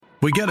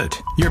We get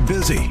it. You're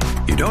busy.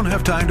 You don't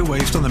have time to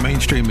waste on the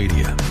mainstream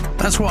media.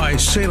 That's why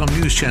Salem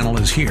News Channel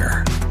is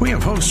here. We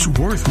have hosts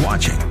worth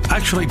watching,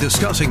 actually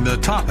discussing the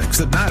topics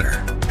that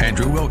matter.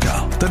 Andrew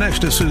Wilkow,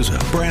 Dinesh D'Souza,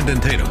 Brandon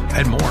Tatum,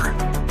 and more.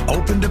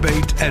 Open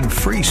debate and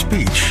free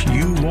speech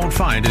you won't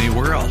find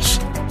anywhere else.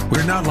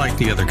 We're not like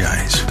the other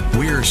guys.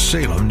 We're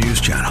Salem News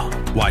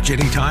Channel. Watch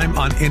anytime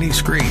on any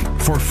screen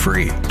for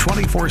free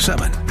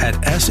 24/7 at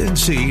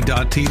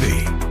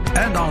snc.tv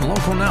and on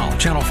Local Now,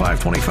 Channel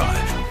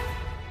 525.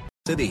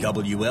 City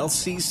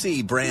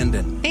WLCC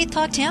Brandon. Faith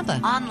Talk Tampa.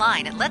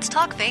 Online at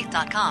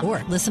letstalkfaith.com.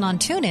 Or listen on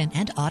TuneIn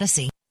and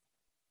Odyssey.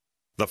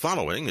 The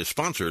following is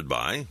sponsored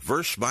by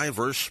Verse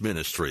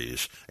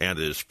Ministries and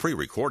is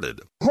pre-recorded.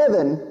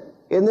 Heaven,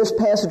 in this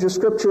passage of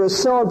Scripture, is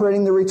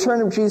celebrating the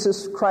return of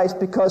Jesus Christ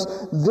because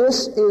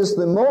this is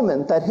the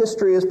moment that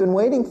history has been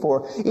waiting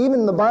for.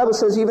 Even the Bible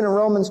says, even in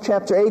Romans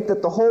chapter 8,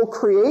 that the whole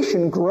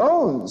creation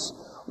groans,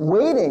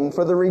 waiting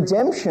for the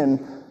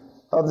redemption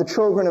of the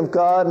children of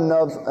God and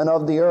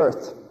of the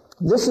earth.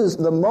 This is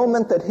the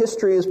moment that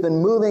history has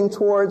been moving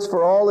towards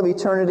for all of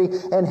eternity,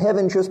 and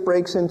heaven just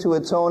breaks into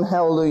its own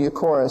hallelujah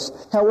chorus.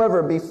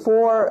 However,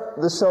 before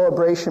the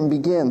celebration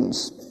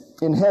begins,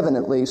 in heaven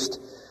at least,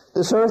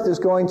 this earth is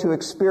going to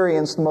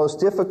experience the most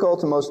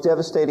difficult and most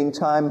devastating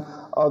time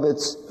of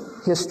its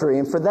history.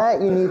 And for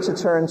that, you need to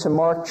turn to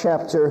Mark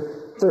chapter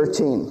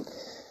 13.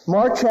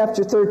 Mark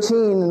chapter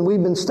 13, and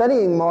we've been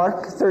studying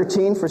Mark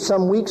 13 for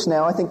some weeks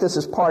now. I think this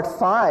is part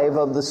 5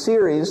 of the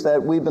series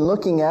that we've been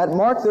looking at.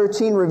 Mark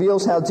 13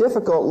 reveals how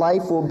difficult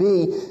life will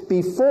be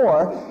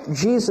before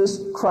Jesus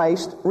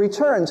Christ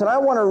returns. And I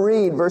want to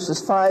read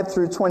verses 5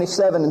 through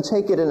 27 and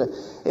take it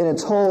in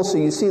its whole so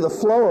you see the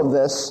flow of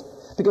this,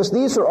 because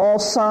these are all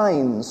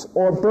signs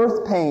or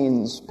birth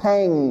pains,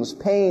 pangs,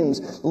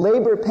 pains,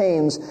 labor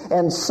pains,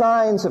 and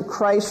signs of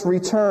Christ's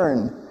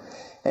return.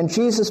 And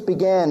Jesus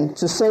began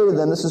to say to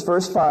them, this is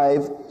verse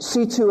 5,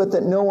 "See to it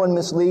that no one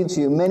misleads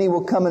you. Many will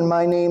come in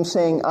my name,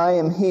 saying, 'I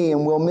am he,'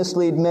 and will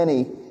mislead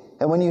many.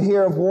 And when you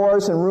hear of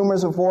wars and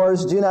rumors of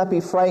wars, do not be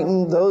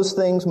frightened. Those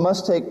things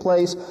must take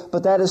place,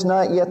 but that is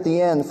not yet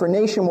the end. For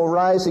nation will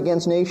rise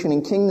against nation,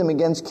 and kingdom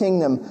against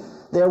kingdom.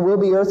 There will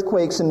be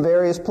earthquakes in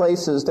various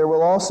places. There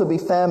will also be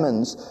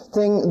famines.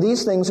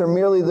 These things are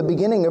merely the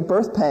beginning of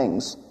birth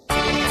pangs."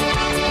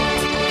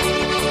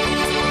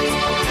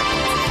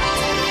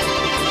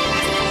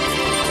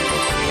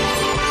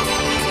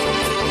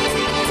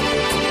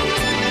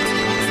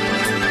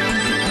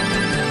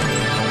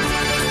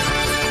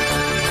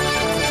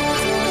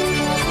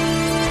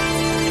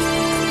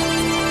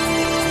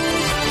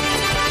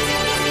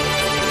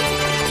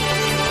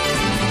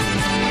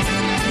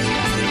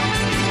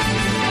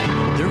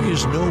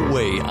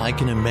 I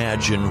can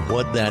imagine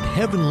what that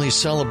heavenly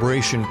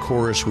celebration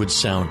chorus would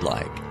sound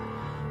like.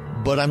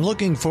 But I'm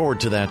looking forward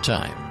to that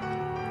time.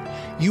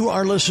 You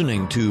are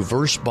listening to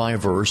Verse by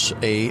Verse,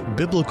 a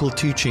biblical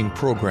teaching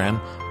program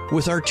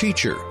with our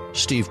teacher,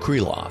 Steve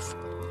Kreloff.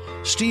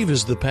 Steve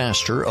is the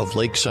pastor of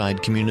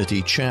Lakeside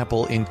Community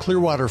Chapel in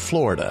Clearwater,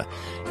 Florida,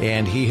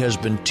 and he has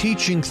been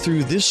teaching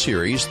through this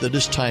series that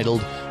is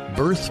titled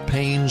Birth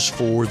Pains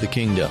for the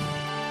Kingdom.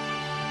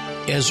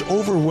 As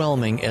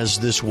overwhelming as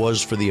this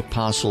was for the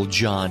Apostle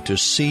John to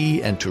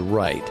see and to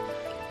write,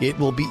 it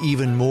will be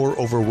even more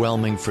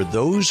overwhelming for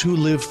those who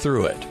live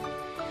through it.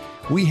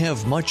 We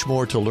have much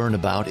more to learn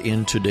about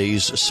in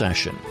today's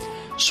session.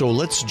 So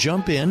let's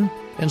jump in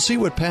and see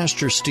what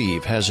Pastor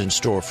Steve has in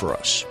store for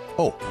us.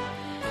 Oh,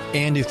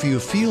 and if you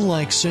feel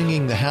like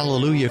singing the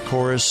Hallelujah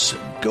chorus,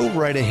 go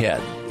right ahead.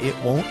 It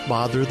won't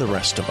bother the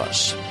rest of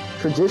us.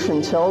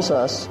 Tradition tells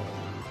us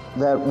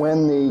that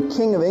when the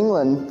King of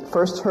England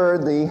first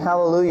heard the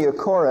Hallelujah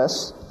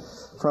chorus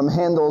from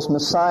Handel's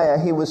Messiah,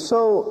 he was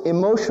so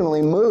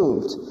emotionally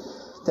moved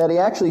that he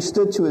actually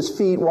stood to his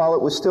feet while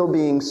it was still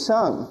being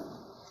sung.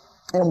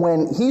 And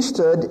when he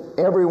stood,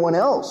 everyone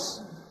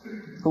else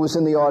who was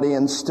in the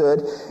audience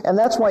stood. And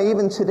that's why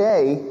even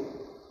today,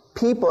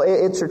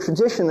 it's a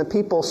tradition that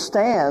people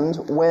stand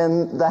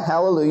when the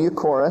Hallelujah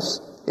chorus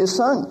is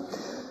sung.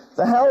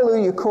 The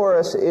Hallelujah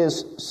chorus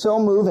is so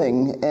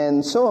moving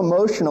and so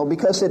emotional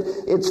because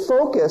its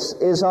focus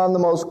is on the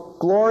most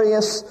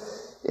glorious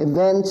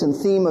event and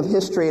theme of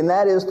history, and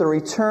that is the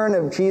return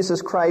of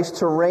Jesus Christ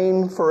to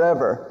reign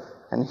forever.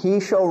 And he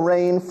shall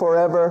reign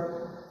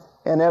forever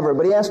and ever.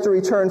 But he has to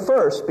return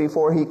first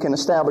before he can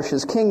establish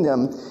his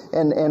kingdom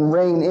and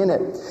reign in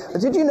it.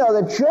 But did you know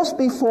that just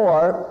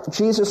before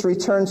Jesus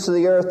returns to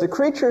the earth, the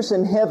creatures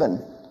in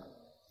heaven,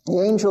 the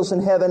angels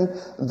in heaven,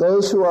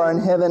 those who are in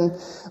heaven,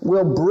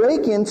 will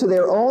break into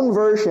their own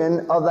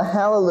version of the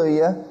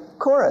Hallelujah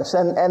chorus.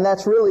 And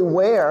that's really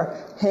where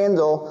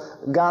Handel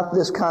got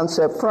this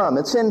concept from.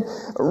 It's in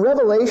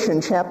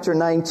Revelation chapter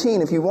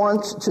 19. If you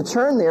want to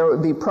turn there, it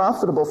would be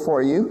profitable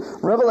for you.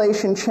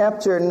 Revelation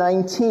chapter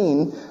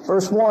 19,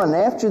 verse 1.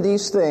 After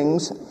these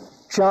things,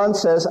 John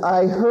says,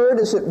 "I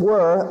heard, as it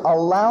were, a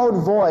loud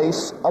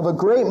voice of a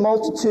great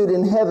multitude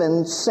in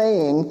heaven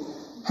saying,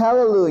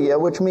 Hallelujah,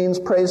 which means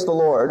praise the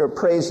Lord, or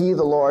praise ye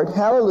the Lord.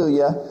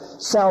 Hallelujah.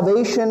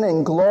 Salvation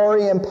and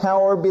glory and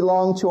power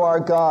belong to our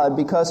God,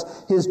 because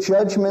his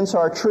judgments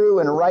are true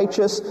and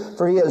righteous,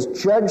 for he has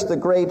judged the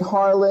great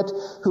harlot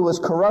who was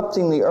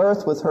corrupting the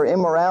earth with her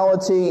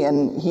immorality,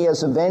 and he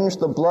has avenged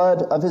the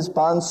blood of his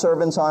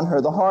bondservants on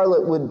her. The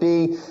harlot would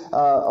be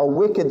a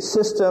wicked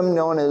system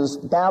known as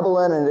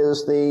Babylon, and it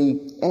is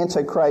the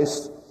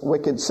Antichrist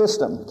wicked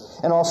system,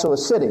 and also a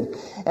city.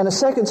 And a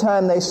second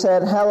time they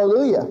said,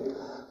 Hallelujah.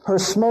 Her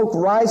smoke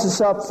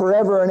rises up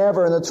forever and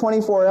ever. And the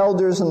 24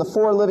 elders and the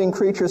 4 living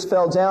creatures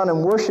fell down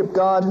and worshiped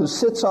God who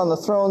sits on the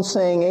throne,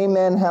 saying,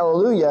 Amen,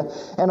 hallelujah.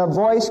 And a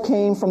voice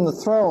came from the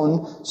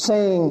throne,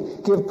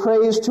 saying, Give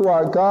praise to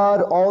our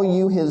God, all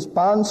you his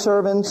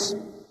bondservants,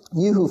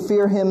 you who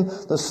fear him,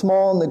 the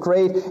small and the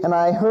great. And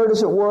I heard,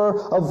 as it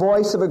were, a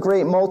voice of a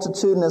great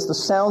multitude, and as the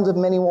sound of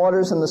many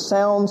waters, and the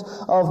sound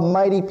of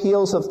mighty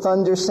peals of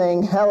thunder,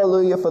 saying,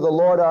 Hallelujah, for the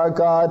Lord our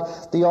God,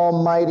 the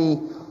Almighty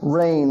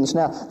reigns.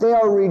 Now, they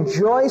are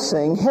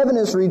rejoicing. Heaven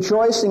is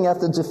rejoicing at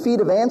the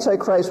defeat of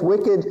Antichrist's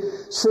wicked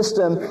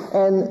system,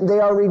 and they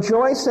are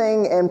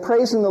rejoicing and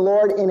praising the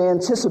Lord in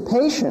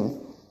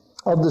anticipation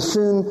of the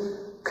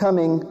soon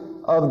coming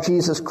of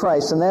Jesus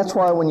Christ. And that's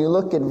why when you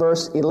look at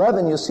verse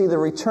 11, you'll see the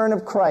return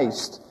of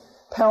Christ.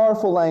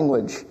 Powerful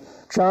language.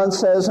 John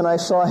says, And I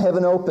saw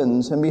heaven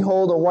opened, and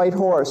behold a white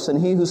horse,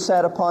 and he who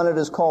sat upon it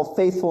is called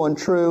Faithful and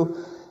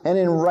True, and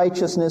in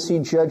righteousness he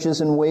judges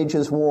and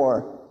wages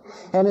war.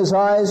 And his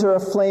eyes are a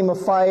flame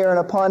of fire, and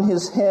upon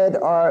his head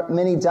are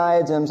many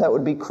diadems, that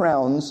would be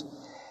crowns.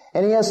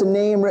 And he has a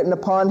name written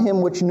upon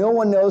him which no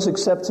one knows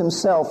except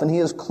himself. And he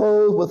is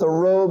clothed with a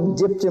robe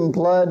dipped in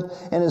blood,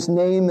 and his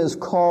name is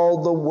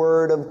called the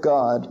Word of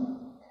God.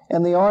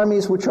 And the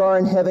armies which are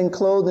in heaven,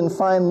 clothed in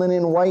fine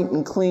linen, white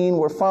and clean,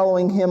 were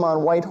following him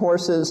on white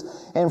horses.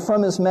 And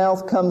from his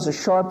mouth comes a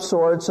sharp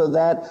sword, so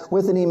that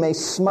with it he may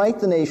smite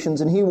the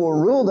nations, and he will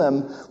rule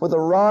them with a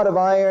rod of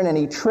iron, and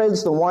he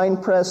treads the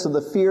winepress of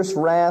the fierce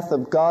wrath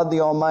of God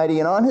the Almighty.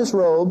 And on his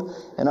robe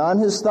and on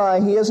his thigh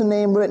he has a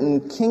name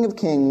written, King of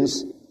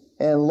Kings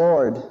and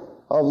Lord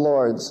of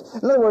Lords.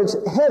 In other words,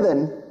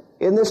 heaven,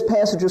 in this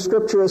passage of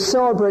Scripture, is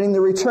celebrating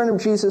the return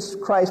of Jesus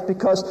Christ,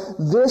 because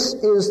this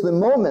is the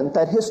moment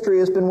that history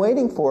has been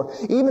waiting for.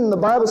 Even the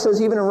Bible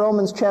says, even in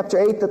Romans chapter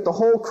 8, that the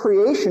whole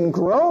creation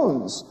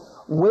groans,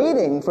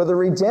 waiting for the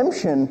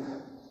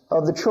redemption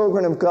of the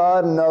children of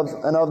God and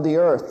of the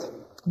earth.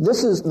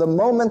 This is the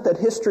moment that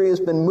history has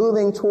been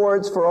moving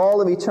towards for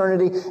all of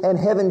eternity, and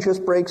heaven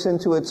just breaks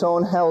into its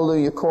own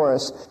hallelujah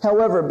chorus.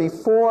 However,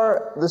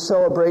 before the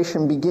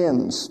celebration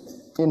begins,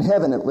 in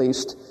heaven at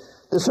least,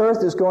 this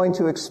earth is going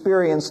to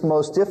experience the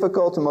most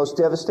difficult and most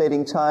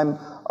devastating time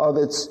of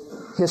its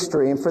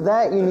history. And for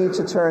that, you need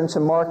to turn to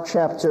Mark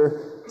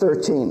chapter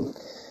 13.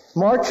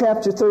 Mark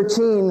chapter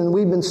 13, and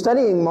we've been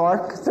studying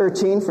Mark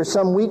 13 for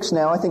some weeks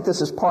now. I think this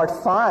is part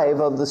 5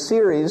 of the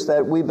series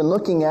that we've been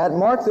looking at.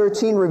 Mark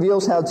 13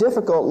 reveals how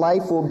difficult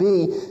life will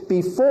be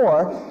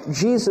before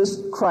Jesus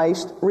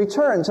Christ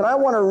returns. And I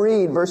want to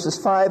read verses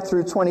 5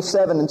 through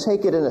 27 and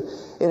take it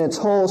in its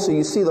whole so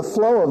you see the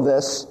flow of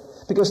this.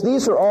 Because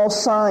these are all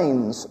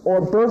signs,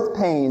 or birth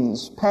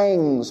pains,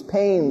 pangs,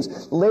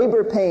 pains,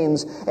 labor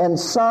pains, and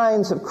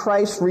signs of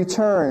Christ's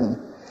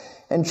return.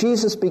 And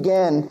Jesus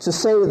began to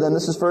say to them,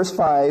 this is verse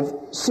 5,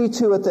 See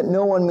to it that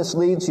no one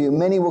misleads you.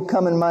 Many will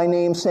come in my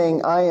name,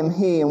 saying, I am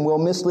he, and will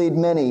mislead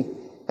many.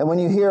 And when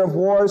you hear of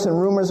wars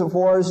and rumors of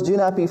wars, do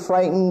not be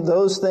frightened.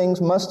 Those things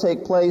must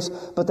take place,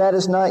 but that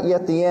is not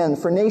yet the end.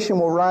 For nation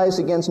will rise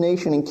against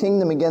nation, and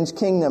kingdom against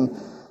kingdom.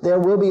 There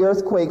will be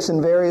earthquakes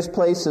in various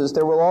places.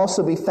 There will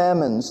also be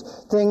famines.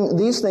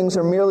 These things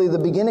are merely the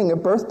beginning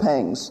of birth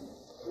pangs.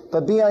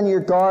 But be on your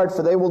guard,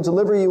 for they will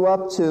deliver you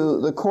up to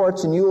the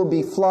courts, and you will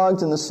be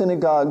flogged in the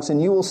synagogues,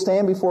 and you will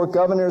stand before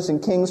governors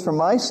and kings for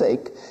my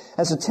sake,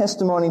 as a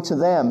testimony to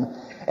them.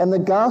 And the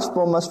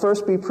gospel must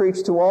first be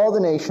preached to all the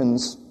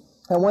nations.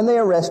 And when they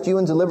arrest you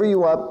and deliver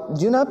you up,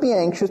 do not be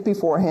anxious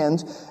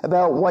beforehand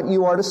about what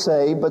you are to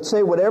say, but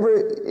say whatever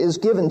is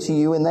given to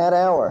you in that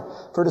hour.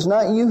 For it is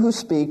not you who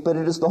speak, but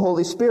it is the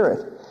Holy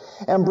Spirit.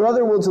 And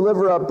brother will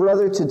deliver up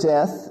brother to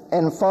death,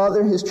 and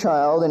father his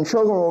child, and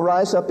children will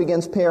rise up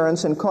against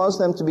parents and cause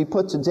them to be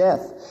put to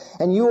death.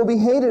 And you will be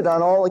hated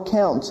on all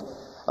account,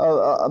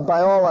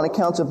 by all on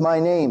account of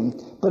my name.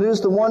 But it is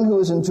the one who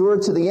has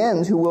endured to the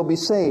end who will be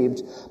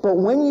saved. But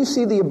when you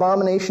see the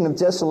abomination of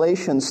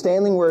desolation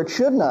standing where it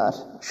should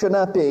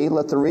not be,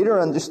 let the reader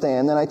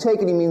understand, and I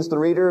take it he means the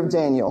reader of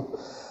Daniel,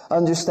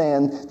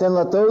 understand, then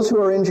let those who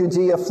are in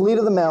Judea flee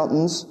to the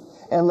mountains,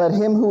 and let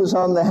him who is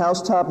on the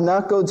housetop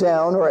not go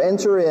down or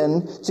enter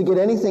in to get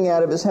anything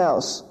out of his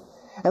house.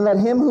 And let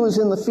him who is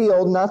in the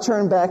field not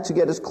turn back to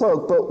get his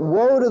cloak. But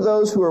woe to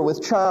those who are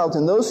with child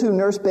and those who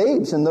nurse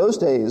babes in those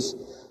days.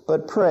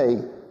 But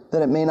pray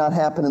that it may not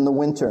happen in the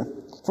winter.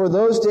 For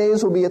those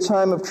days will be a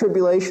time of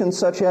tribulation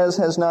such as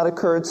has not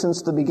occurred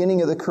since the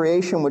beginning of the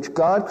creation which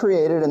God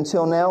created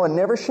until now and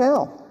never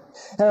shall.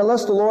 And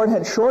unless the Lord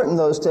had shortened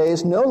those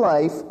days, no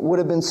life would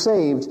have been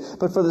saved.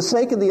 But for the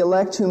sake of the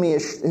elect whom he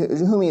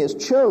has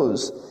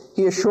chose,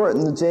 he has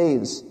shortened the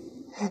days.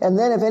 And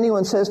then if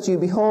anyone says to you,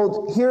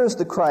 behold, here is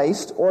the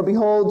Christ, or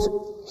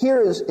behold, he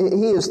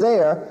is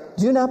there,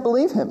 do not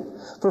believe him.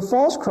 For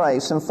false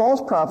Christs and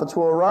false prophets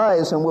will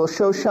arise and will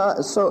show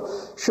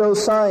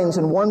signs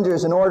and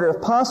wonders in order,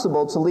 if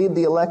possible, to lead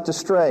the elect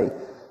astray.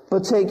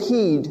 But take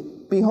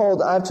heed,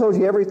 behold, I've told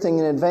you everything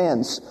in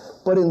advance.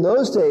 But in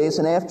those days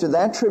and after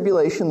that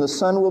tribulation, the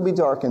sun will be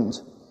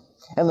darkened,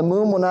 and the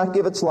moon will not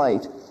give its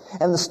light,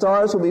 and the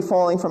stars will be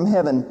falling from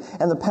heaven,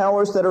 and the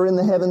powers that are in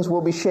the heavens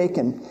will be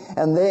shaken.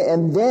 And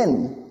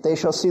then they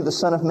shall see the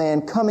Son of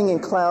Man coming in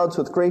clouds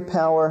with great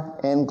power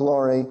and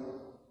glory.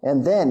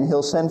 And then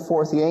he'll send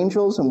forth the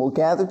angels and will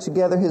gather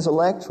together his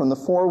elect from the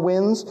four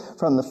winds,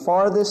 from the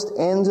farthest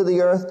end of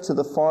the earth to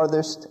the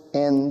farthest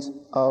end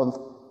of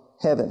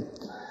heaven.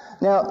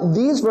 Now,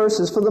 these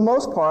verses, for the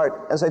most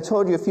part, as I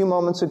told you a few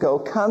moments ago,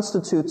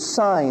 constitute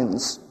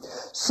signs.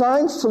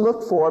 Signs to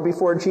look for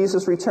before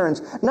Jesus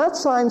returns. Not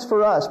signs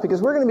for us,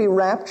 because we're going to be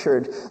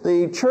raptured.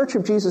 The Church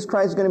of Jesus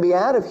Christ is going to be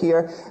out of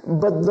here.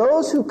 But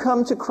those who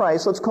come to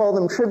Christ, let's call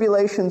them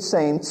tribulation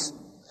saints,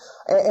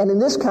 and in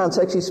this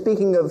context, he's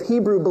speaking of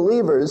Hebrew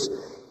believers,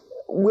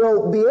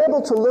 will be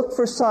able to look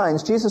for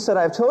signs. Jesus said,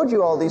 I've told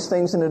you all these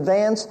things in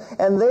advance,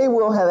 and they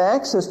will have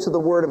access to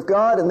the Word of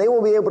God, and they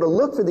will be able to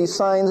look for these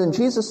signs. And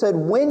Jesus said,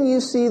 when you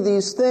see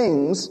these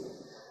things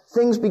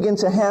begin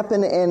to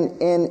happen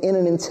and in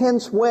an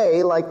intense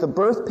way, like the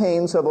birth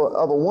pains of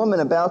a woman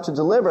about to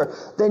deliver,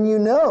 then you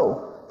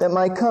know that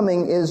my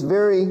coming is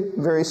very,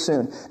 very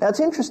soon. Now,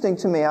 it's interesting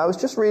to me. I was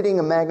just reading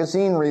a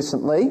magazine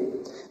recently.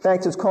 In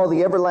fact, it's called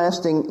The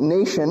Everlasting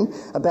Nation,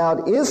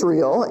 about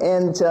Israel,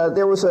 and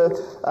there was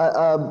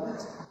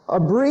a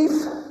brief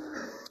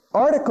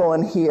article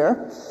in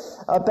here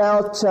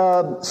about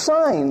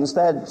signs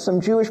that some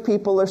Jewish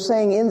people are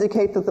saying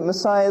indicate that the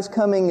Messiah's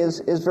coming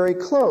is very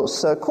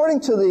close.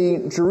 According to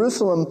the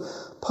Jerusalem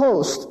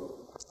Post,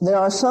 there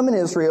are some in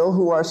Israel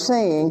who are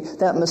saying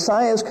that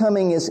Messiah's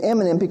coming is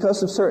imminent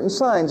because of certain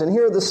signs, and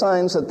here are the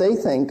signs that they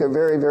think are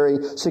very, very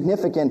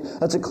significant.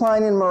 A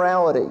decline in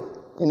morality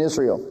in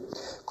Israel,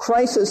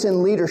 crisis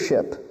in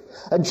leadership,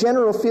 a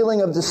general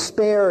feeling of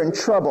despair and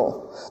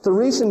trouble, the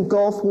recent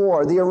Gulf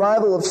War, the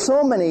arrival of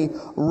so many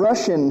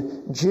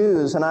Russian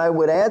Jews, and I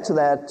would add to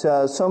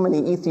that so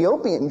many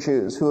Ethiopian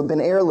Jews who have been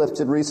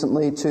airlifted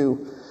recently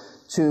to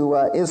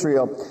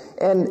Israel.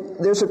 And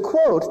there's a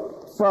quote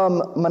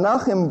from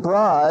Menachem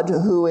Brad,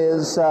 who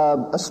is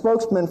a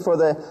spokesman for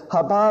the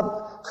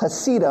Chabad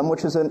Hasidim,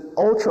 which is an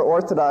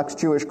ultra-Orthodox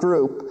Jewish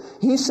group.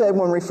 He said,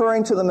 when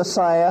referring to the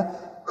Messiah,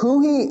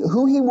 who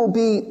he will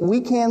be, we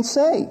can't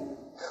say.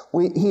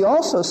 He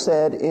also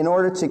said, in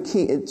order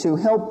to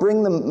help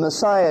bring the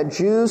Messiah,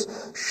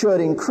 Jews should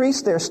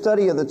increase their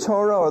study of the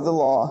Torah or the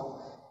law,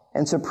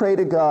 and to pray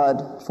to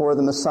God for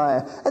the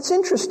Messiah. That's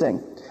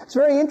interesting. It's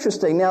very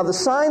interesting. Now, the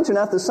signs are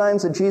not the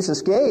signs that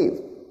Jesus gave.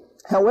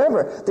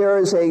 However, there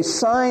is a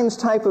signs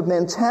type of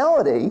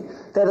mentality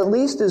that at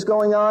least is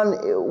going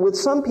on with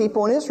some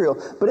people in Israel.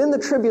 But in the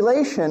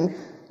tribulation,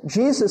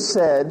 Jesus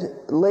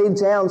laid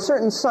down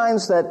certain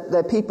signs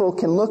that people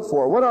can look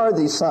for. What are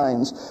these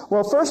signs?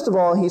 Well, first of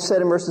all, he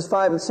said in verses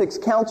 5 and 6,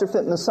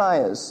 counterfeit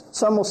messiahs.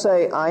 Some will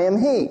say, I am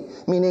he,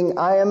 meaning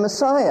I am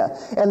Messiah.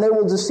 And they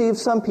will deceive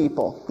some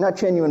people, not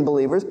genuine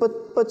believers,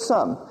 but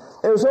some.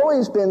 There's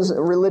always been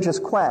religious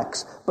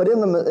quacks, but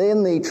in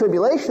the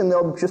tribulation,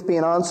 there'll just be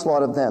an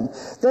onslaught of them.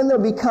 Then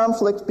there'll be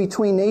conflict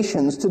between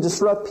nations to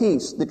disrupt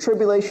peace. The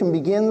tribulation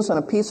begins on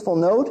a peaceful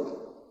note.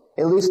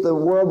 At least the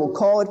world will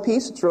call it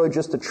peace. It's really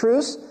just a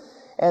truce.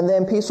 And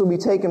then peace will be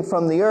taken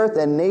from the earth,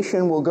 and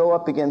nation will go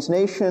up against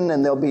nation,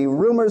 and there'll be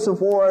rumors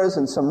of wars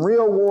and some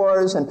real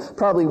wars, and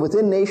probably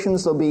within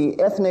nations there'll be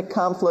ethnic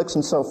conflicts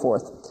and so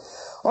forth.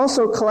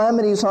 Also,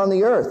 calamities on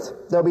the earth.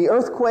 There'll be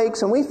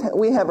earthquakes, and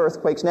we have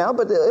earthquakes now,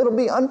 but it'll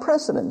be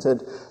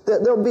unprecedented.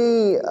 There'll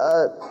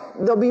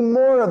be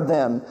more of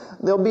them.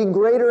 There'll be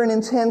greater in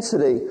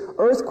intensity.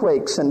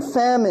 Earthquakes and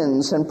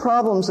famines and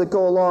problems that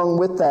go along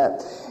with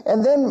that.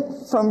 And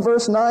then from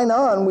verse 9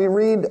 on, we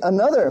read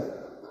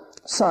another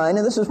sign,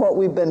 and this is what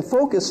we've been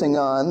focusing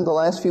on the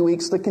last few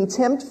weeks, the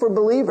contempt for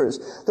believers.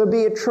 There'll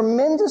be a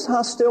tremendous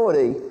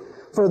hostility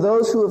for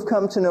those who have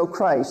come to know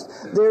Christ.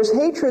 There's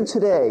hatred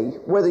today,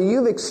 whether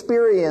you've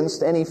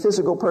experienced any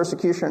physical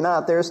persecution or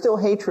not, there's still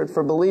hatred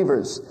for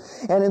believers.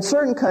 And in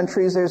certain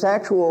countries, there's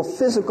actual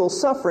physical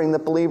suffering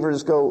that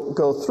believers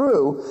go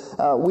through.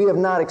 We have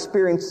not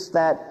experienced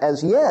that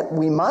as yet.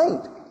 We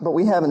might, but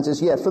we haven't as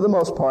yet, for the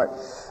most part.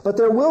 But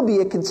there will be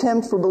a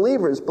contempt for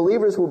believers.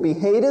 Believers will be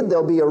hated,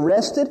 they'll be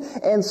arrested,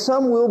 and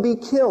some will be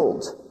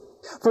killed.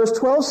 Verse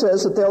 12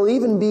 says that they'll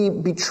even be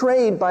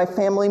betrayed by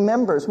family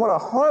members. What a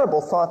horrible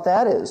thought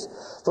that is.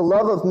 The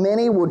love of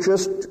many will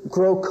just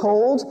grow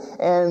cold,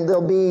 and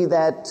there'll be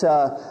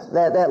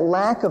that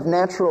lack of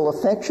natural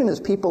affection as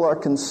people are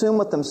consumed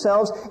with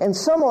themselves, and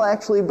some will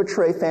actually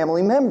betray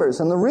family members.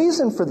 And the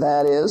reason for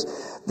that is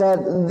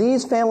that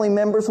these family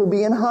members will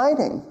be in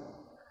hiding.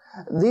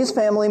 These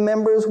family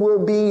members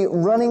will be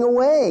running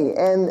away,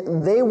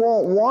 and they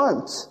won't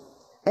want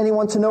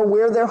anyone to know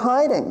where they're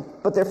hiding.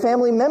 But their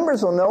family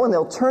members will know, and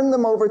they'll turn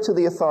them over to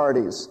the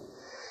authorities.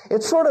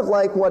 It's sort of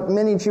like what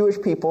many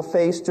Jewish people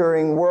faced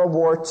during World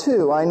War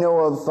II. I know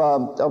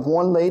of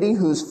one lady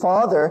whose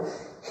father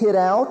hid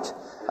out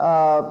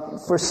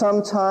for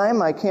some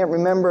time. I can't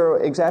remember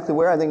exactly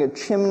where. I think a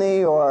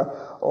chimney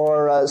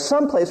or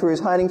some place where he was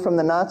hiding from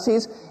the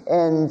Nazis,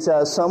 and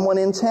someone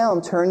in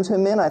town turned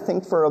him in, I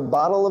think, for a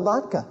bottle of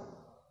vodka.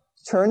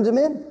 Turned him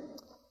in.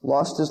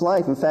 Lost his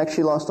life. In fact,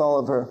 she lost all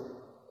of her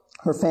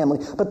family.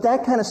 But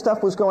that kind of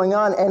stuff was going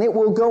on, and it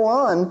will go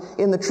on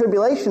in the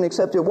tribulation,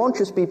 except it won't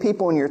just be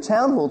people in your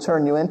town who will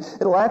turn you in.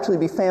 It'll actually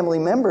be family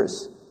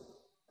members.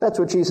 That's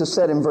what Jesus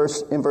said in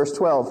verse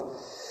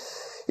 12.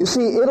 You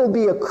see, it'll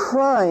be a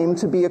crime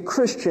to be a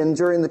Christian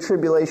during the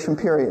tribulation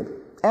period.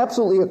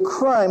 Absolutely a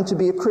crime to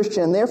be a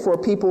Christian, and therefore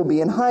people will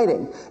be in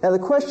hiding. Now the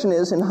question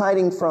is, in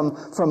hiding from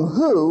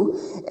who,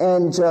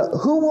 and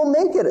who will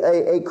make it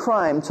a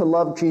crime to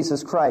love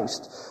Jesus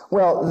Christ?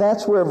 Well,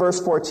 that's where verse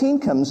 14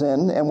 comes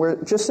in, and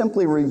we're just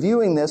simply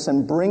reviewing this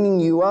and bringing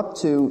you up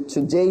to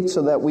date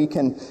so that we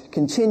can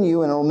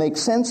continue and it'll make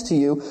sense to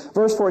you.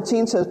 Verse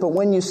 14 says, "But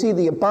when you see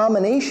the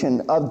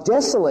abomination of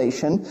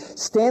desolation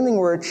standing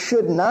where it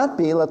should not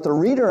be, let the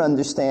reader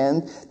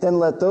understand, then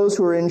let those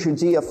who are in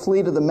Judea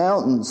flee to the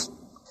mountains."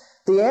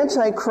 The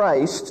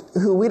Antichrist,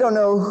 who we don't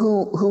know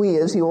who he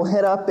is, he will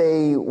head up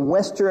a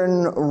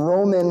Western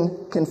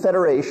Roman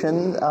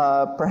Confederation,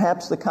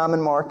 perhaps the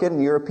Common Market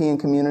and European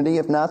Community,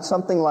 if not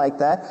something like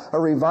that, a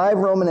revived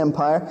Roman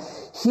Empire.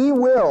 He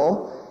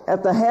will,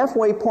 at the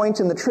halfway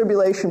point in the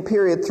tribulation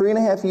period,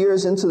 3.5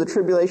 years into the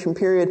tribulation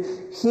period,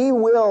 he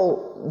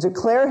will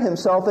declare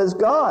himself as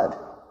God.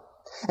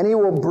 And he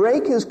will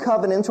break his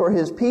covenant or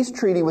his peace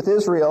treaty with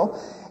Israel,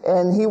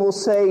 and he will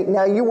say,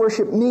 now you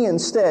worship me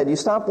instead. You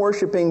stop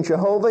worshiping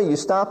Jehovah. You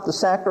stop the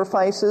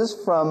sacrifices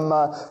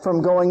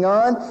from going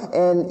on.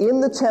 And in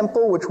the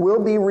temple, which will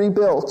be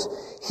rebuilt,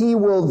 he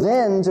will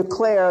then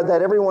declare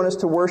that everyone is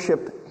to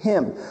worship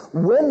him.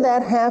 When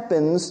that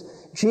happens,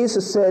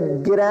 Jesus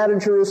said, get out of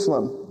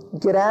Jerusalem.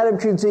 Get out of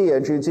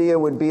Judea. Judea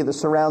would be the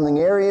surrounding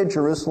area,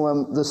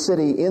 Jerusalem, the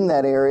city in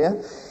that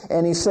area.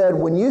 And he said,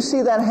 when you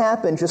see that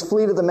happen, just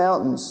flee to the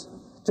mountains.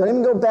 Don't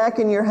even go back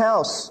in your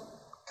house.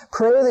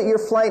 Pray that your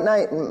flight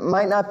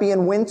might not be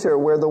in winter,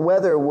 where the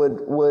weather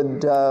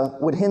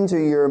would hinder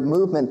your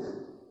movement.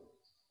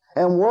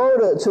 And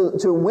woe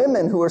to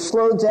women who are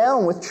slowed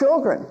down with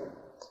children.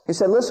 He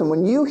said, listen,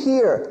 when you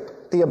hear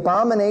the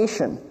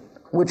abomination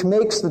which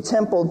makes the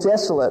temple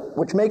desolate,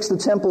 which makes the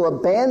temple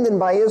abandoned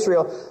by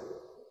Israel,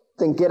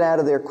 then get out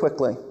of there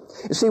quickly.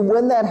 You see,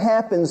 when that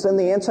happens, then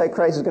the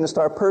Antichrist is going to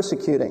start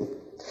persecuting.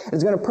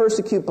 He's going to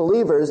persecute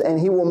believers, and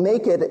he will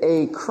make it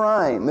a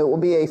crime. It will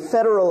be a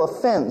federal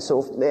offense.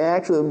 So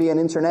actually, it will be an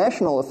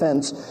international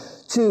offense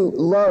to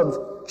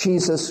love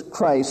Jesus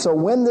Christ. So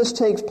when this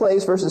takes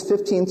place, verses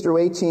 15 through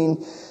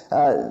 18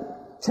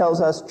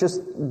 tells us,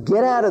 just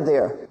get out of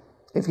there.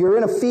 If you're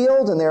in a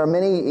field, and there are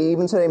many,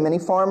 even today, many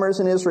farmers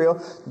in Israel,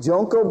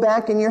 don't go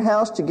back in your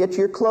house to get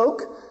your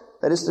cloak.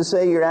 That is to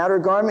say, your outer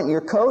garment,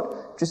 your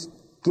coat. Just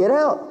get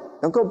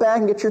out. Don't go back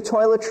and get your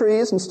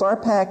toiletries and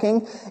start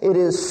packing. It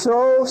is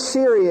so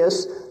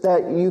serious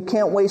that you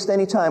can't waste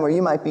any time or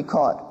you might be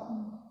caught.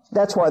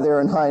 That's why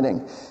they're in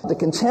hiding. The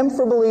contempt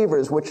for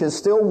believers, which is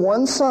still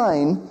one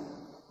sign,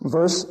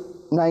 verse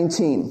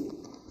 19.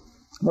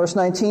 Verse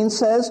 19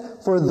 says,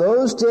 "For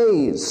those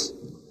days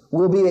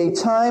will be a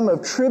time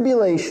of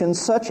tribulation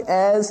such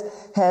as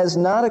has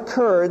not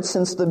occurred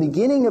since the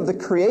beginning of the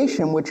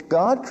creation which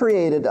God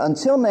created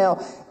until now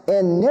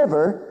and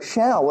never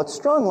shall." What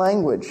strong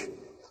language.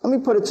 Let me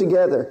put it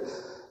together.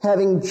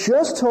 Having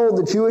just told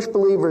the Jewish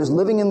believers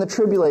living in the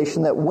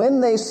tribulation that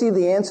when they see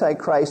the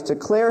Antichrist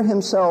declare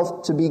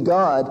himself to be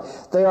God,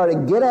 they are to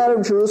get out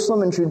of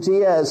Jerusalem and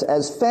Judea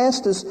as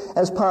fast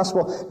as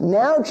possible.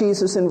 Now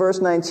Jesus in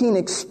verse 19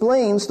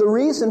 explains the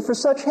reason for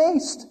such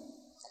haste.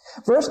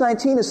 Verse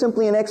 19 is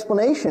simply an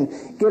explanation.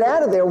 Get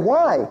out of there.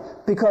 Why?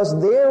 Because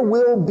there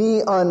will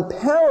be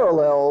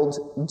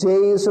unparalleled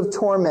days of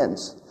torment,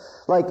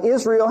 like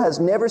Israel has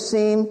never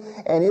seen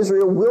and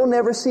Israel will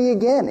never see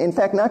again. In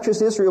fact, not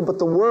just Israel, but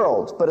the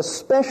world. But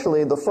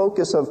especially the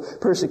focus of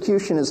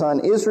persecution is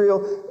on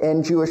Israel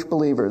and Jewish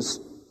believers.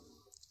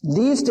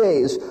 These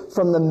days,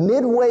 from the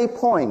midway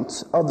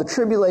point of the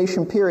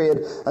tribulation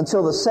period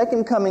until the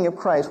second coming of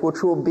Christ,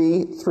 which will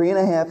be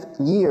 3.5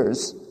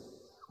 years,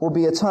 will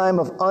be a time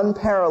of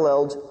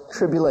unparalleled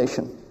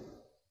tribulation.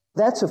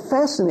 That's a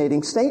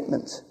fascinating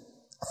statement.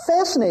 A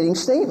fascinating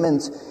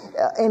statement.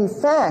 In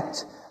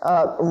fact,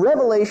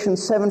 Revelation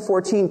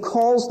 7:14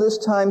 calls this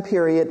time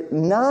period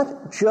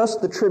not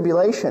just the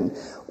tribulation.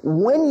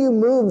 When you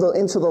move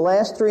into the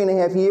last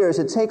 3.5 years,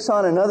 it takes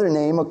on another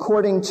name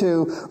according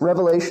to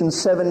Revelation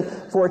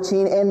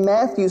 7:14 and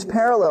Matthew's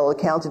parallel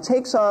account. It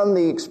takes on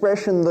the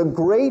expression the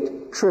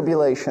Great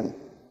Tribulation.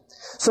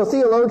 So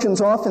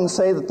theologians often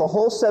say that the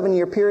whole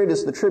 7-year period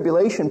is the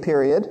tribulation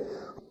period.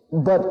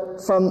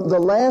 But from the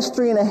last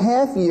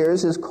 3.5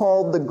 years is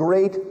called the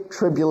Great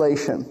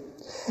Tribulation.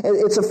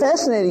 It's a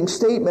fascinating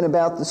statement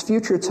about this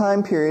future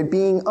time period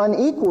being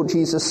unequal,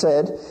 Jesus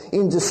said,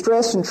 in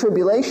distress and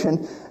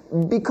tribulation,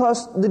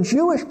 because the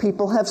Jewish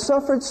people have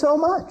suffered so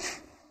much.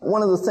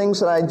 One of the things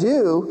that I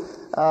do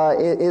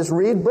is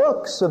read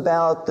books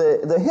about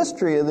the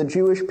history of the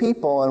Jewish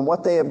people and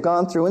what they have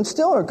gone through and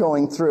still are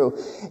going through.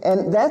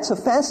 And that's a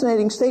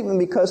fascinating statement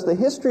because the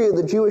history of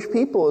the Jewish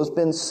people has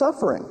been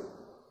suffering.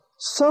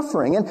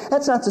 And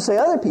that's not to say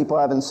other people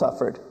haven't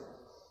suffered,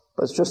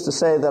 but it's just to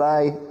say that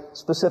I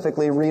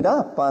specifically read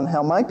up on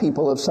how my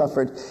people have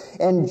suffered.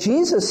 And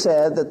Jesus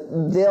said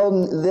that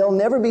they'll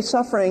never be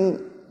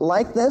suffering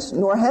like this,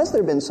 nor has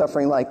there been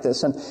suffering like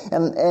this.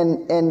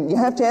 And you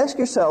have to ask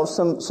yourselves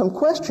some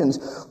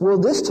questions. Will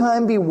this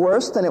time be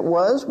worse than it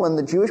was when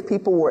the Jewish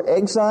people were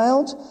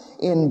exiled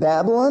in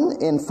Babylon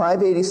in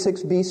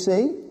 586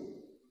 BC?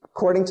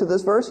 According to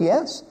this verse,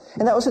 yes.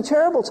 And that was a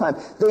terrible time.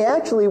 They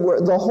actually were,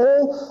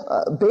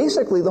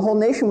 basically the whole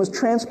nation was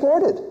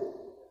transported.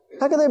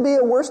 How could there be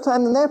a worse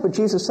time than that? But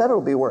Jesus said it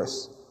will be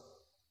worse.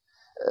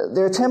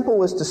 Their temple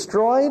was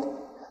destroyed.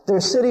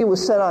 Their city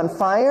was set on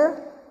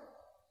fire.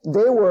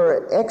 They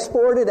were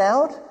exported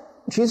out.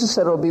 Jesus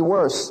said it will be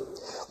worse.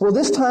 Will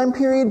this time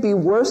period be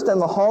worse than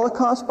the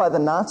Holocaust by the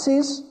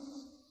Nazis?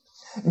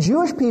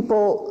 Jewish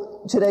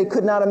people today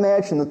could not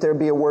imagine that there would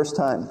be a worse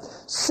time.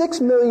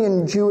 6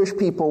 million Jewish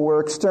people were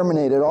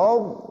exterminated,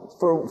 all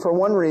for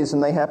one reason: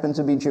 they happened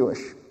to be Jewish.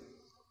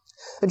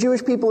 The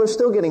Jewish people are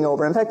still getting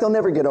over it. In fact, they'll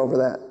never get over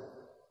that.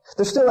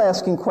 They're still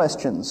asking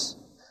questions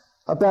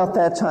about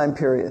that time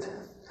period.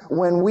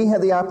 When we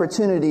had the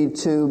opportunity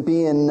to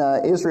be in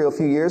Israel a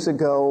few years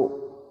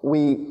ago,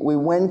 we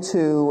went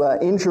to,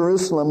 in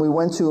Jerusalem, we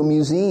went to a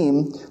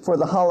museum for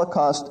the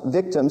Holocaust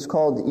victims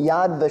called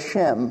Yad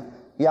Vashem.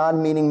 Yad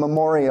meaning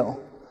memorial.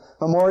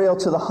 Memorial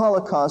to the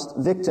Holocaust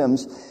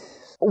victims.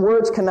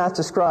 Words cannot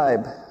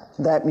describe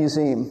that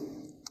museum.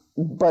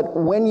 But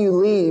when you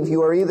leave,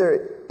 you are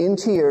either in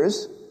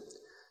tears,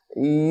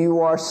 you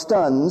are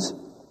stunned,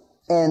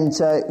 and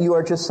you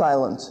are just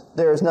silent.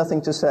 There is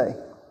nothing to say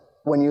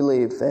when you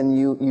leave. And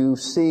you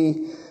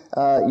see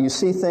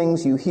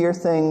things, you hear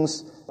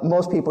things.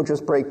 Most people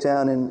just break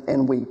down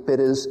and weep. It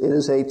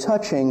is a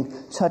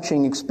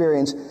touching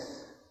experience.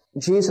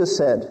 Jesus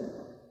said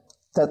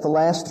that the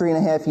last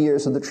 3.5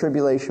 years of the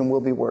tribulation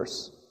will be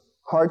worse.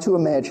 Hard to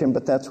imagine,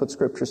 but that's what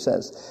Scripture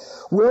says.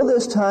 Will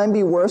this time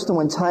be worse than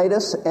when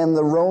Titus and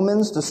the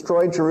Romans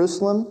destroyed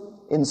Jerusalem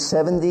in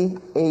 70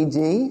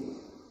 A.D.?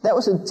 That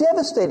was a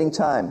devastating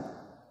time.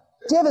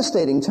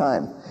 Devastating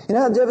time. You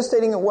know how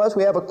devastating it was?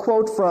 We have a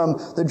quote from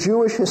the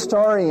Jewish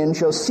historian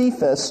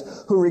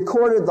Josephus, who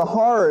recorded the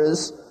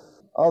horrors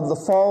of the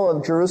fall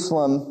of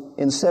Jerusalem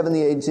in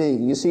 70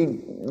 A.D. You see,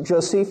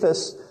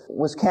 Josephus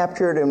was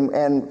captured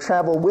and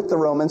traveled with the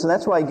Romans, and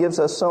that's why he gives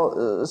us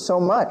so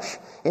much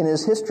in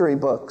his history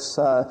books.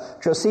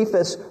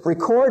 Josephus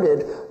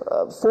recorded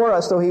for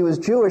us, though he was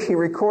Jewish, he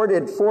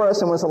recorded for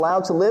us and was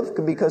allowed to live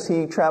because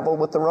he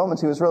traveled with the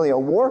Romans. He was really a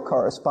war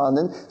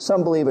correspondent.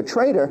 Some believe a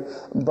traitor,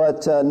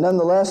 but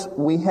nonetheless,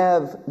 we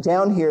have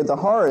down here the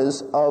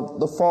horrors of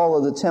the fall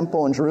of the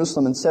temple in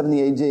Jerusalem in 70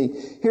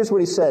 A.D. Here's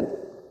what he said,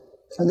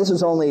 and this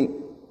is only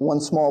one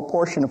small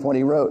portion of what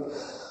he wrote.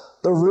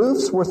 The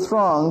roofs were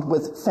thronged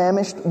with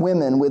famished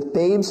women, with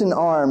babes in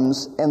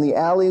arms, and the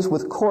alleys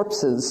with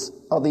corpses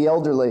of the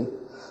elderly.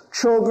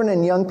 Children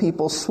and young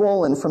people,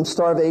 swollen from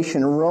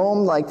starvation,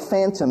 roamed like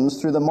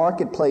phantoms through the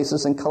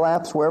marketplaces and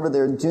collapsed wherever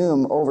their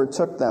doom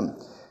overtook them.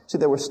 See,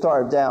 they were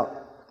starved out.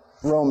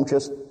 Rome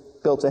just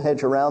built a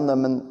hedge around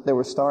them, and they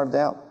were starved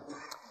out.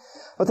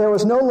 But there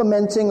was no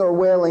lamenting or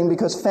wailing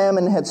because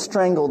famine had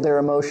strangled their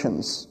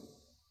emotions.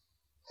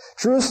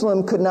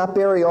 Jerusalem could not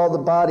bury all the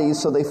bodies,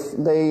 so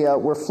they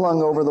were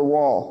flung over the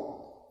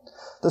wall.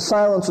 The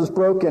silence was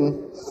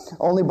broken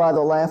only by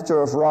the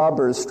laughter of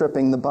robbers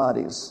stripping the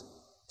bodies.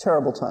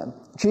 Terrible time.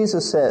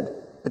 Jesus said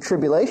the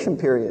tribulation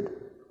period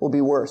will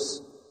be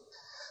worse.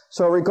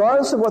 So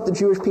regardless of what the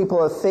Jewish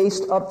people have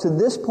faced up to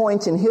this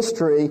point in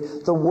history,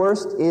 the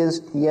worst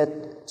is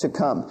yet to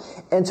come.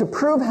 And to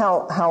prove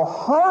how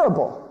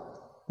horrible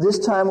this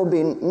time will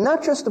be,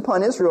 not just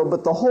upon Israel,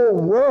 but the whole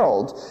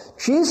world,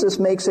 Jesus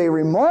makes a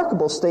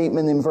remarkable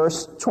statement in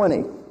verse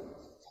 20.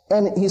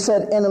 And he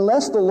said, and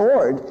unless the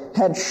Lord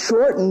had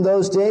shortened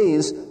those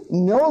days,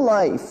 no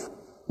life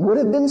would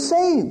have been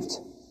saved.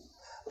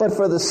 But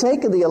for the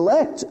sake of the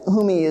elect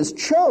whom he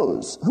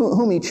chose,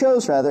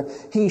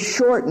 he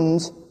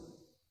shortened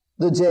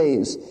the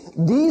days.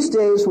 These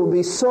days will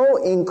be so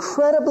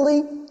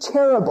incredibly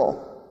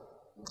terrible,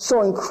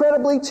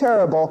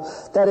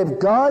 that if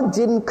God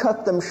didn't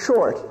cut them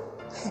short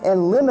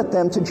and limit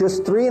them to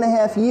just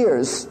 3.5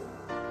 years,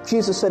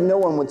 Jesus said no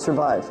one would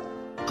survive.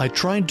 I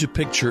tried to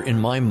picture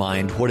in my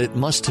mind what it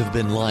must have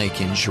been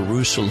like in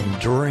Jerusalem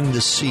during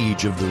the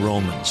siege of the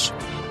Romans.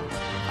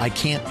 I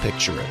can't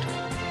picture it.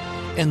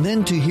 And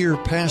then to hear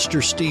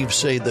Pastor Steve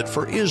say that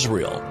for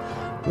Israel,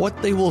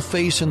 what they will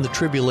face in the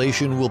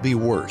tribulation will be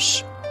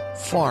worse,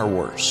 far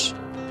worse.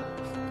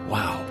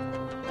 Wow.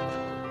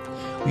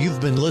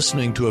 You've been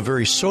listening to a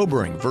very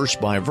sobering verse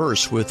by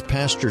verse with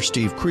Pastor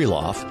Steve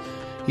Kreloff.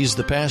 He's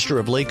the pastor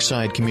of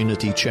Lakeside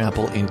Community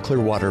Chapel in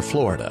Clearwater,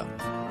 Florida.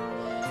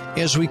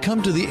 As we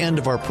come to the end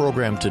of our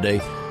program today,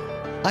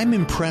 I'm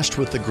impressed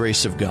with the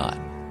grace of God.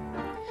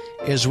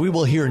 As we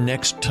will hear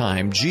next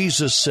time,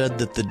 Jesus said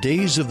that the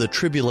days of the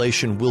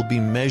tribulation will be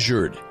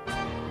measured.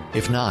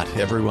 If not,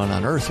 everyone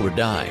on earth would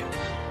die.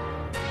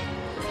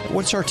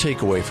 What's our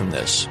takeaway from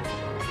this?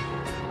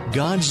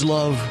 God's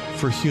love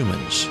for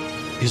humans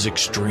is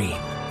extreme.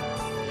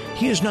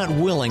 He is not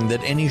willing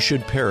that any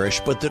should perish,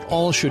 but that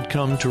all should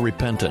come to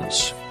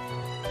repentance.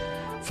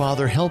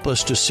 Father, help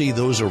us to see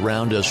those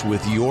around us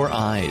with your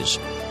eyes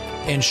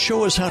and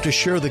show us how to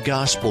share the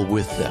gospel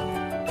with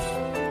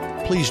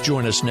them. Please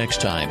join us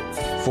next time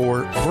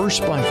for Verse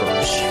by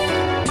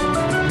Verse.